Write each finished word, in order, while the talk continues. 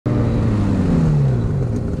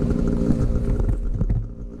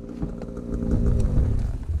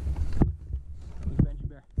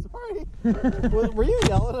Were you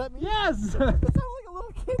yelling at me? Yes! That sounded like a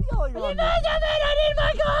little kid yelling at me. Benjamin, I need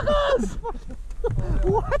my goggles!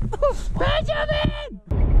 What the fuck? Benjamin!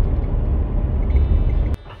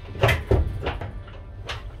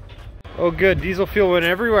 Oh good, diesel fuel went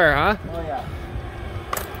everywhere, huh? Oh yeah.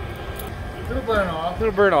 It'll burn off.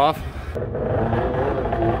 It'll burn off.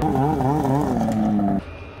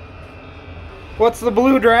 What's the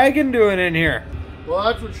Blue Dragon doing in here? Well,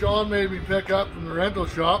 that's what Sean made me pick up from the rental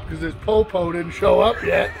shop because his Popo didn't show up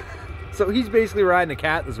yet. So he's basically riding a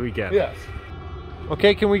cat this weekend. Yes.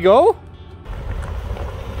 Okay, can we go?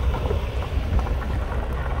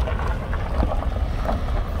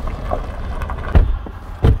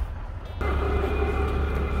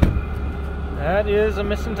 That is a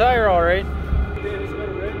missing tire, all right.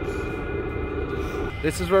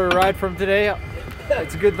 This is where we ride from today.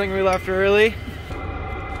 It's a good thing we left early.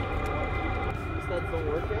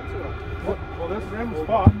 Well, this rim was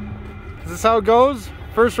fucked. Is this how it goes?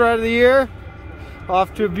 First ride of the year.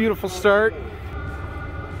 Off to a beautiful start.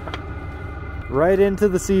 Right into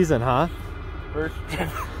the season, huh? First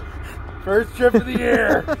trip of the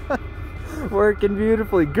year. Working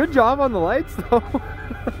beautifully. Good job on the lights, though.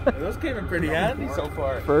 Those came in pretty handy so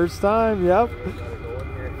far. First time, yep.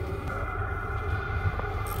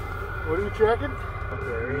 What are you checking?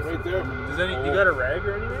 Right there. You got a rag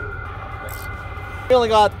or anything? We only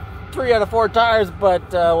got 3 out of 4 tires,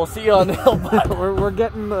 but we'll see you on the hill. we're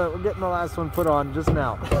getting the last one put on just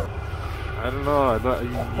now. I don't know.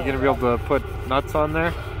 You gonna be able to put nuts on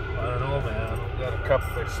there? I don't know, man. We got a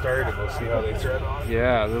couple that started. We'll see how they thread on.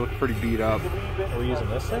 Yeah, they look pretty beat up. Are we using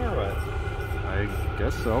this thing or what? I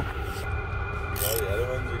guess so. All the other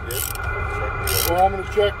ones are good. Well, I'm going to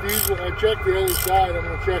check these. I checked the other side. I'm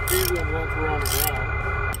going to check these ones once we're on the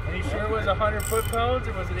ground. And you sure it was 100 foot-pounds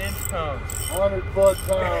or was it inch-pounds? 100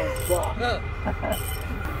 foot-pounds.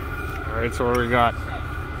 Alright, so what do we got?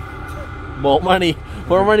 More money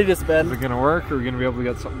to Is spend. it gonna work? Are we gonna be able to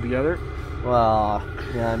get something together? Well,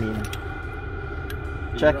 yeah, I mean,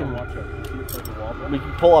 check him. We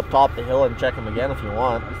can pull up top the hill and check him again if you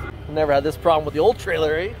want. Never had this problem with the old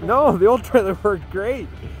trailer, eh? No, the old trailer worked great.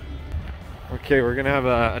 Okay, we're gonna have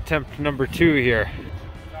attempt number 2 here.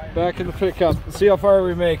 Back in the pickup. See how far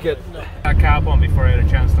we make it. That cap on before I had a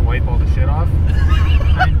chance to wipe all the shit off.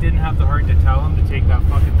 I didn't have the heart to tell him to take that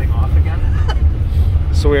fucking thing off again.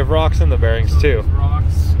 So we have rocks in the bearings too.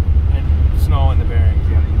 Rocks and snow in the bearings.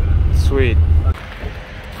 Yeah, do that. Sweet.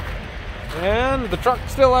 And the truck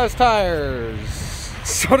still has tires.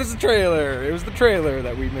 So does the trailer. It was the trailer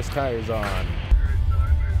that we missed tires on.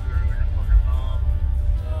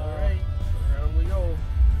 Alright, around we go.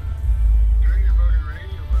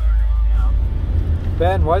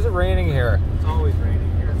 Ben, why is it raining here? It's always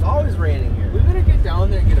raining here. It's always raining here. We better get down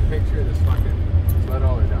there and get a picture of this fucking sled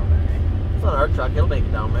hauler down there. It's not our truck, it'll make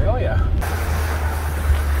it down there. Oh yeah.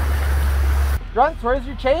 Grunts, where's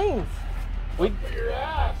your chains? We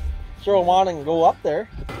throw them on and go up there.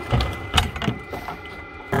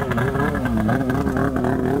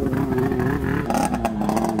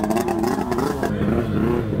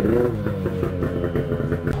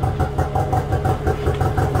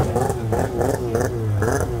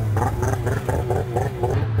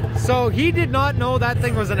 So he did not know that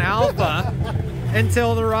thing was an Alpha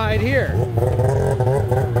until the ride here.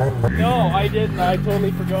 No, I didn't. I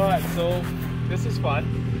totally forgot. So this is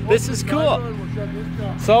fun. This is cool.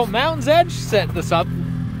 So Mountain's Edge set this up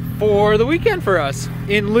for the weekend for us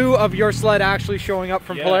in lieu of your sled actually showing up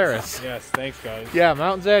from Polaris. Yes, thanks guys. Yeah,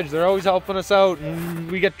 Mountain's Edge, they're always helping us out and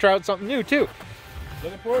we get to try out something new too.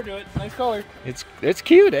 Looking forward to it. Nice color. It's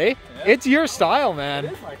cute, eh? Yeah. It's your style, man.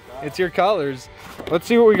 It is my style. It's your colors. Let's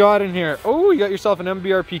see what we got in here. Oh, you got yourself an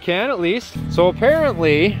MBRP can at least. So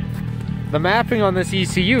apparently the mapping on this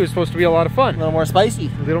ECU is supposed to be a lot of fun. A little more spicy.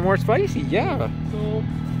 A little more spicy, yeah. So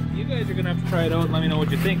you guys are gonna have to try it out and let me know what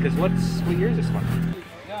you think. Cause what year is this one?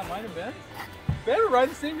 Yeah, mine and Ben. Ben are riding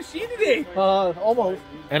the same machine today. Almost.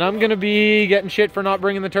 And I'm gonna be getting shit for not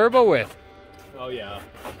bringing the turbo with. Oh yeah.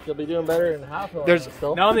 You'll be doing better in half of There's-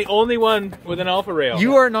 still. Now I'm the only one with an Alpha rail.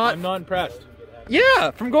 You are not. I'm not impressed.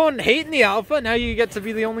 Yeah, from going hating the Alpha, now you get to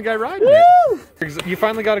be the only guy riding it. You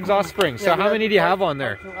finally got exhaust springs. So Yeah, how many do you have on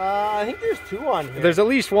there? I think there's 2 on here. There's at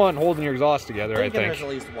least one holding your exhaust together, I There's think. at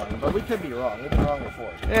least 1, but we could be wrong. We've been wrong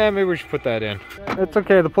before. Yeah, maybe we should put that in. It's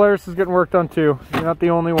okay, the Polaris is getting worked on too. You're not the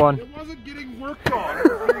only one. It wasn't getting worked on.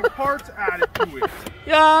 It was getting parts added to it.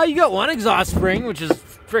 Yeah, you got one exhaust spring, which is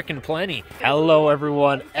freaking plenty. Hello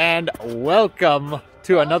everyone, and welcome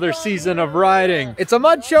to another season of riding. It's a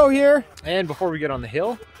mud show here, and before we get on the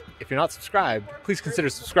hill, if you're not subscribed, please consider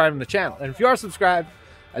subscribing to the channel. And if you are subscribed,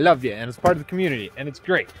 I love you, and it's part of the community, and it's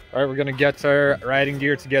great. All right, we're gonna get our riding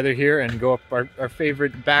gear together here and go up our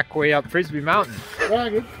favorite back way up Frisbee Mountain.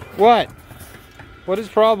 Dragon. What? What is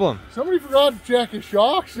the problem? Somebody forgot to check his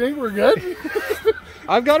shocks. Think we're good?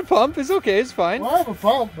 I've got a pump. It's okay. It's fine. Well, I have a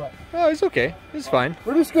pump, but Oh, it's okay. It's fine.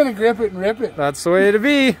 we're just gonna grip it and rip it. That's the way to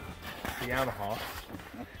be. The Yamaha.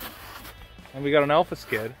 And we got an Alpha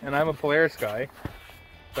skid, and I'm a Polaris guy,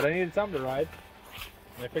 but I needed something to ride.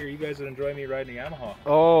 And I figure you guys would enjoy me riding a Yamaha.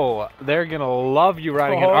 Oh, they're gonna love you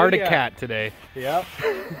riding an Arctic yeah. Cat today. Yep.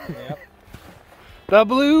 Yep. The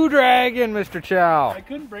Blue Dragon, Mr. Chow. I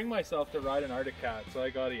couldn't bring myself to ride an Arctic Cat, so I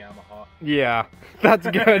got a Yamaha. Yeah, that's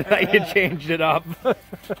good that you changed it up.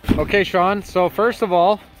 Okay, Sean, so first of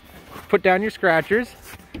all, put down your scratchers.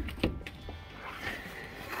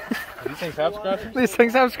 These things have scratches? These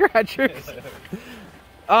things have scratchers.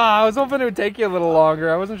 I was hoping it would take you a little longer.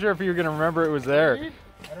 I wasn't sure if you were going to remember it was there.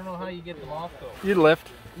 I don't know how you get them off though. You'd lift.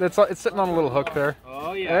 It's sitting on a little hook there.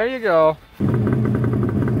 Oh yeah. There you go.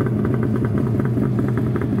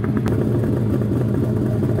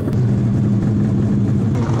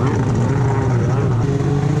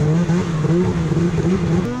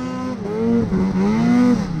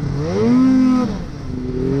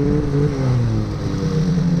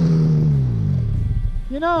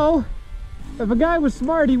 You know, if a guy was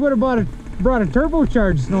smart, he would have brought a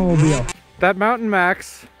turbocharged snowmobile. That Mountain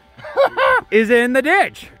Max is in the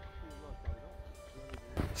ditch.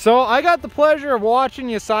 So I got the pleasure of watching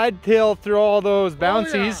you side tail through all those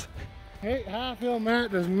bouncies. Oh, yeah. Hey, Half Hill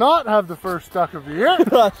Matt does not have the first stuck of the year.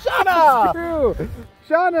 Shauna! True.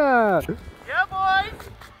 Shauna! Yeah, boys.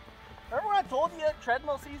 Remember when I told you that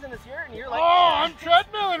treadmill season is here and you're like, Oh, I'm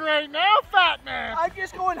treadmilling right now, fat man. I'm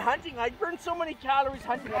just going hunting. I burned so many calories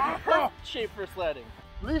hunting. I'm in perfect shape for sledding.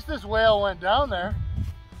 At least this whale went down there.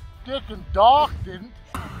 Dick and Doc didn't.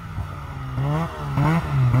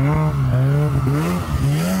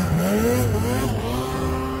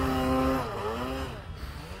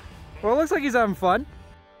 Well, it looks like he's having fun.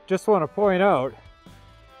 Just want to point out,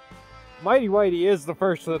 Mighty Whitey is the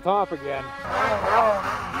first to the top again.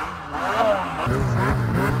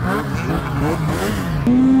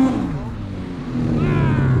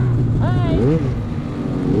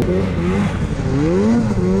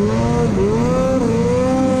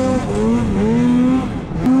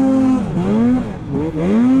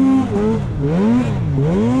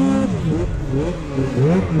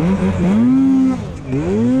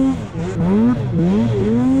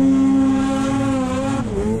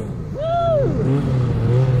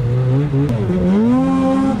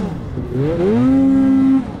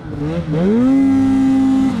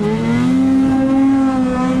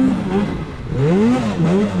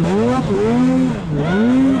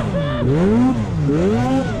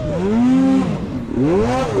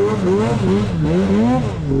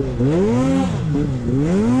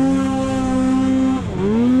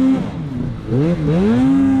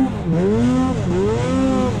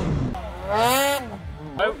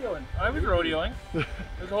 I was rodeoing. I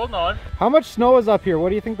was holding on. How much snow is up here? What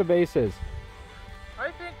do you think the base is?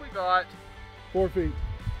 I think we got 4 feet.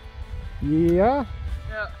 Yeah.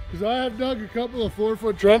 yeah. Because I have dug a couple of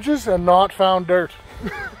 4-foot trenches and not found dirt.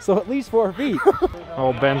 So at least 4 feet.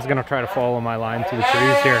 Oh, Ben's gonna try to follow my line through the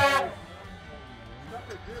trees here.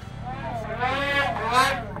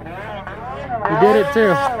 He did it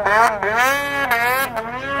too.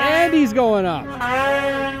 And he's going up.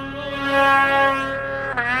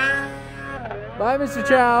 Bye, Mr.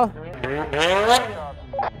 Chow.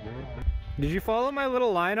 Did you follow my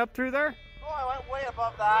little line up through there? Oh, I went way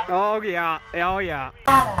above that. Oh yeah, oh yeah.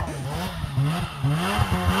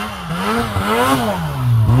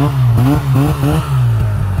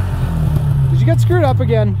 Did you get screwed up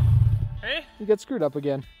again? Hey? You get screwed up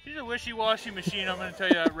again. She's a wishy-washy machine, I'm going to tell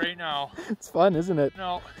you that right now. It's fun, isn't it?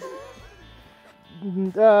 No.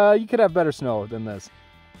 You could have better snow than this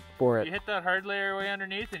for You it. hit that hard layer way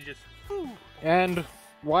underneath and just... Whew. And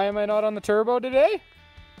why am I not on the turbo today?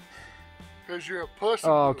 Because you're a pussy.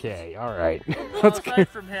 Okay, all right. Well, aside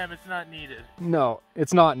from him, it's not needed. No,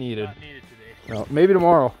 it's not needed. Not needed today. No, maybe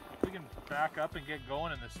tomorrow. We can back up and get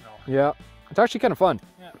going in the snow. Yeah, it's actually kind of fun.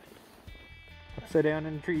 Yeah. Sit down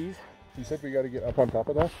in the trees. You said we got to get up on top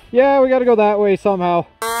of that? Yeah, we got to go that way somehow.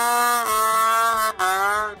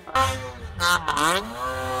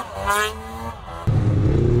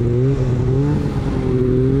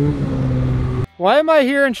 Why am I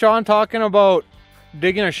hearing Sean talking about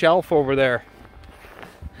digging a shelf over there?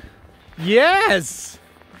 Yes!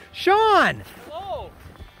 Sean! Hello!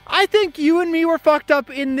 I think you and me were fucked up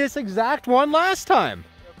in this exact one last time.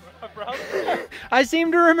 Probably. I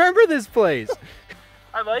seem to remember this place.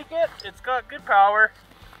 I like it. It's got good power.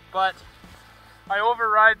 but I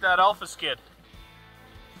override that alpha skid.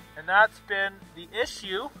 And that's been the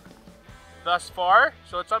issue thus far,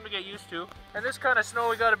 so it's something to get used to. And this kind of snow,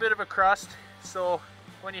 we got a bit of a crust, so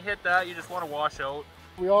when you hit that, you just want to wash out.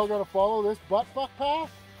 We all gotta follow this butt fuck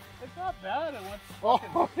path? It's not bad. It went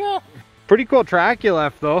Oh, yeah. Pretty cool track you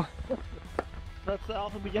left though. That's the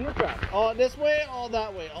alpha beginner track. All this way, all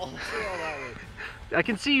that way, all this way, all that way. I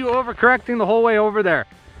can see you overcorrecting the whole way over there.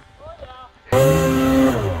 Oh,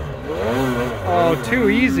 yeah. Oh, too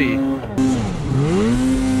easy.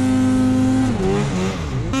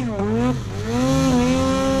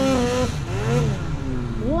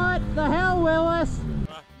 What the hell, Willis?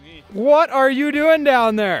 What are you doing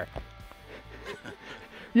down there?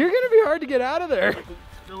 You're gonna be hard to get out of there.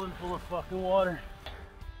 Filling full of fucking water.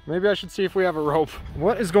 Maybe I should see if we have a rope.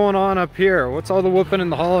 What is going on up here? What's all the whooping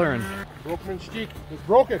and the hollering? Broken and steak. It's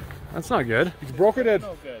broken. That's not good. It's broken it.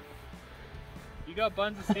 No good. You got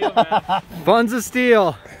buns of steel, man. Buns of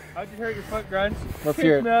steel. How'd you hurt your foot, Grunts? Let's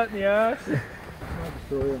hear it. That in the ass.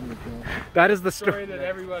 That is the Story story. that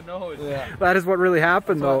everyone knows. Yeah. That is what really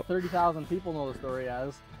happened though. 30,000 people know the story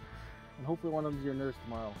as. And hopefully one of them's your nurse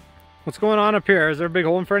tomorrow. What's going on up here? Is there a big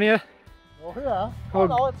hole in front of you? Oh, yeah. Oh,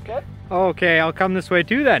 no, it's good. Okay, I'll come this way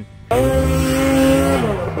too then.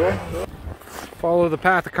 Follow the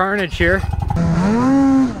path of carnage here.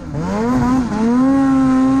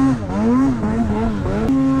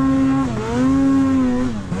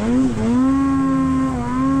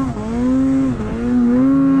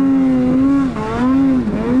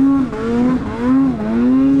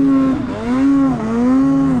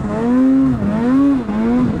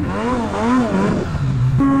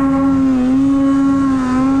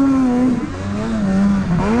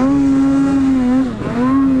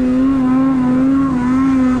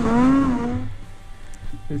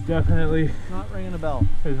 It's definitely Not ringing a bell.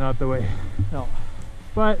 is not the way. No.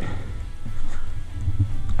 But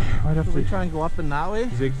might have Should we to try and go up in that way?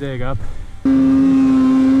 zigzag up.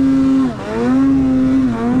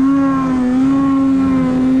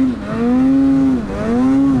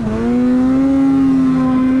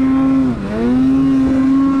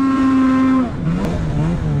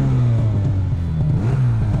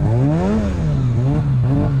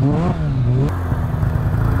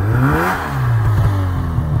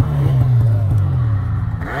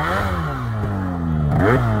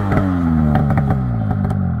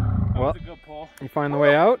 Well, That's a good pull. you find the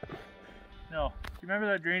way out? No. Do you remember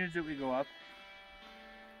that drainage that we go up?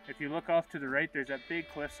 If you look off to the right, there's that big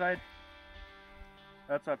cliffside.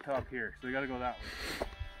 That's up top here, so we gotta go that way.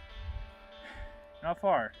 Not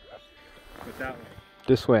far, but that way.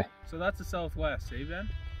 This way. So that's the southwest, eh, Ben?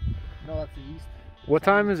 No, that's the east. What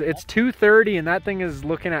time is it? It's 2:30 and that thing is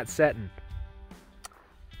looking at setting.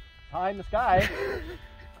 High in the sky.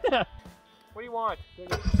 What do you want?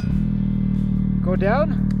 Go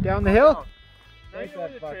down? Down the hill? Now you know where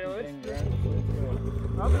the trail is.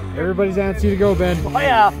 Everybody's antsy to go, Ben. Oh,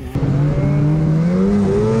 yeah.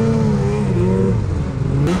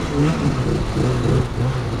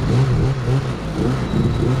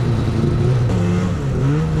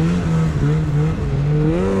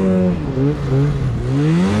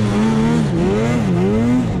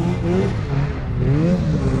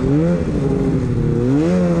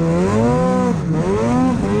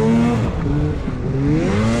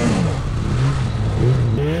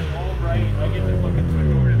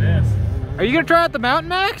 Are you gonna try out the Mountain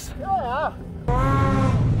Max? Yeah.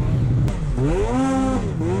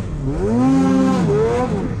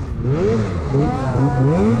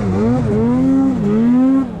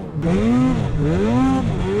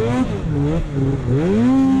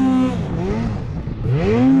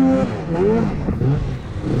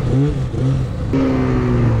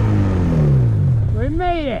 We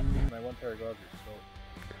made it. My one pair of gloves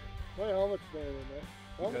are My helmet's staying in there.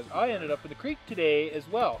 soaked. Because I ended up in the creek today as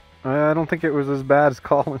well. I don't think it was as bad as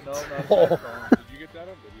Colin's. No, not as bad. Did you get that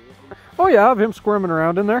on video? Oh yeah, of him squirming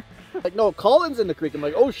around in there. Like, no, Colin's in the creek. I'm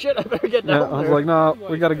like, oh shit, I better get Yeah, down I was there. like, no,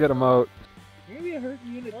 we gotta get him out. Maybe I hurt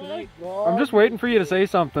you in it tonight. I'm just waiting for you to say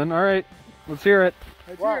something. All right, let's hear it.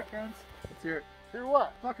 Let's What? hear it, Grunts. Let's hear it. Hear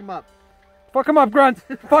what? Fuck him up. Fuck him up, Grunt.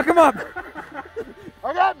 Fuck him up.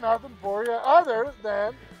 I got nothing for you other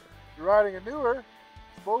than you're riding a newer,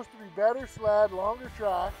 supposed to be better sled, longer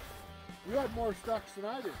track. You had more stucks than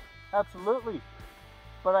I did. Absolutely.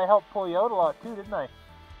 But I helped pull you out a lot too, didn't I?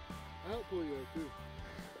 I helped pull you out too.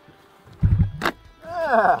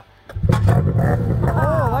 Yeah.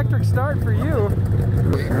 Oh, electric start for you.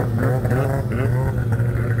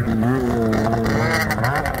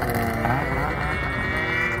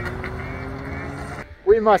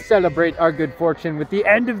 We must celebrate our good fortune with the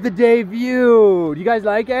end of the day view. Do you guys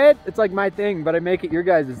like it? It's like my thing, but I make it your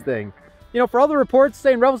guys' thing. You know, for all the reports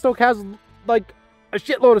saying Revelstoke has like a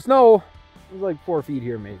shitload of snow, there's like 4 feet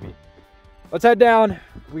here maybe. Let's head down.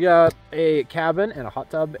 We got a cabin and a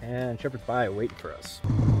hot tub and Shepherd's Pie waiting for us.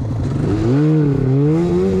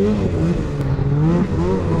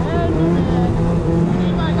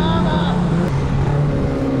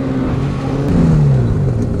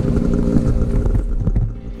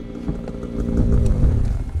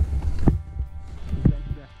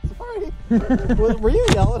 Were you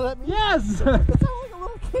yelling at me? Yes! That sounded like a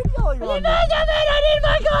little kid yelling at me. Benjamin, I need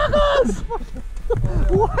my goggles!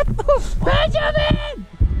 What the fuck? Benjamin!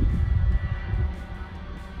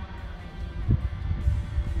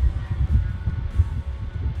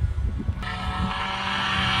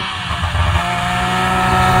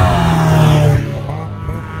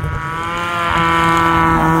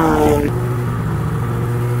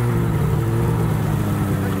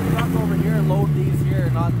 Over here and load these here,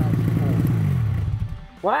 not that cold.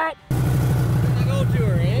 What? Go to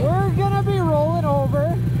her, eh? We're gonna be rolling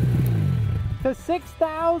over to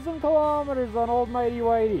 6,000 kilometers on old Mighty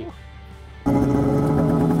Whitey.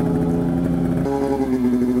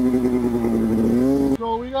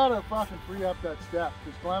 So we gotta fucking free up that step,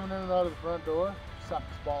 because climbing in and out of the front door sucks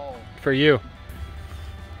balls. For you.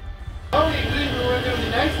 Oh, you think we're gonna be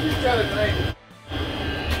nice to each other tonight?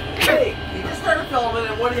 Hey, you just started filming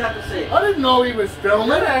and what do you have to say? I didn't know he was filming.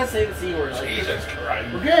 Let us say the C word. Jesus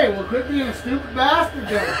Christ. Okay, well quit being a stupid bastard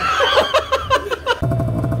then.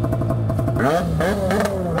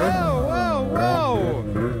 Whoa, whoa, whoa!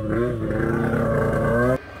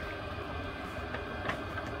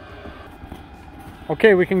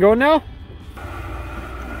 Okay, we can go now?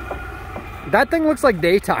 That thing looks like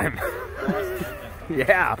daytime.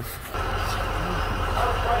 Yeah.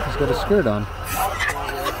 He's got a skirt on.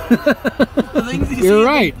 The things you You're see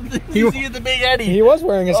right. The things you see at the Big Eddie. He was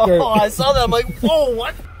wearing a skirt. Oh, I saw that. I'm like, whoa,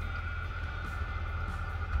 what?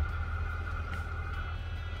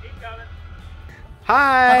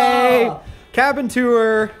 Hi! Ah. Cabin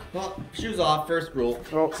tour. Well, shoes off, first rule.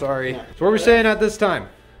 Oh, sorry. So what are we saying at this time?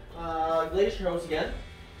 Glacier House again.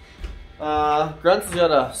 Grunt's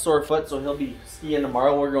got a sore foot, so he'll be skiing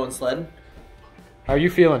tomorrow. We're going sledding. How are you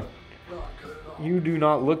feeling? You do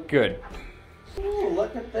not look good. Ooh,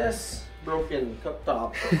 look at this broken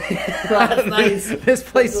cooktop. That's nice. This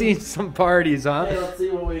place sees some parties, huh? Hey, let's see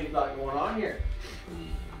what we got going on here.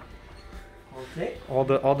 Okay.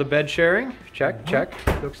 All the bed sharing. Check, check.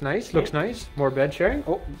 Looks nice. Looks nice. More bed sharing.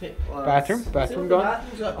 Oh, Okay. bathroom. Bathroom gone.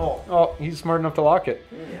 Oh. Oh, he's smart enough to lock it.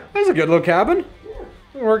 Yeah. That's a good little cabin.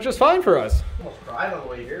 It worked just fine for us. Almost cried on the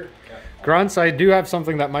way here. Grunts, I do have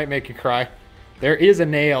something that might make you cry. There is a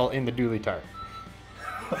nail in the dually tire.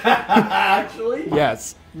 Actually?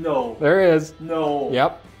 Yes, No. there is. No.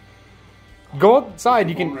 Yep. Go outside.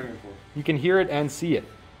 You can hear it and see it.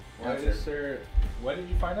 Why did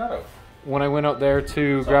you find that out? When I went out there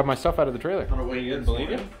to grab my stuff out of the trailer, On the way You didn't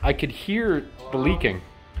believe it? I could hear the leaking,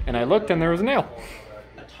 and I looked and there was a nail.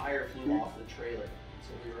 A tire flew off the trailer,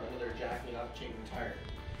 so we were under there jacking up, changing tire.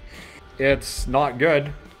 It's not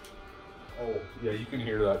good. Oh, yeah, you can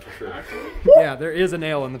hear that for sure. Yeah, there is a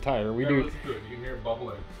nail in the tire. We do. That's good. You can hear it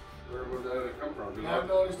bubbling. Where did that come from? I've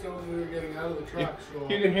noticed it when we were getting out of the truck, so...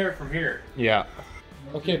 You can hear it from here. Yeah.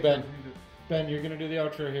 Okay, Ben. Ben, you're gonna do the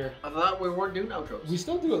outro here. I thought we weren't doing outros. We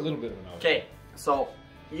still do a little bit of an outro. Okay, so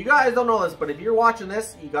you guys don't know this, but if you're watching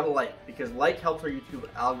this, you gotta like, because like helps our YouTube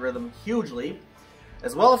algorithm hugely,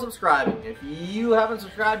 as well as subscribing. If you haven't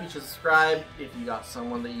subscribed, you should subscribe. If you got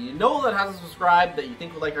someone that you know that hasn't subscribed, that you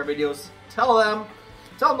think would like our videos, tell them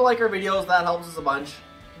to like our videos. That helps us a bunch,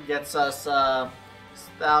 gets us the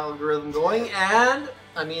algorithm going, and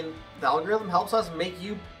I mean, the algorithm helps us make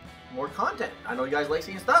you more content. I know you guys like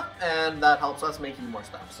seeing stuff, and that helps us make you more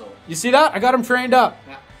stuff. So You see that? I got him trained up.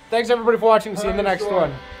 Yeah. Thanks everybody for watching. See you in the next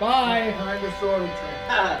one. Bye. Behind the sorting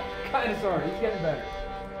train. Kind of sorry. He's getting better.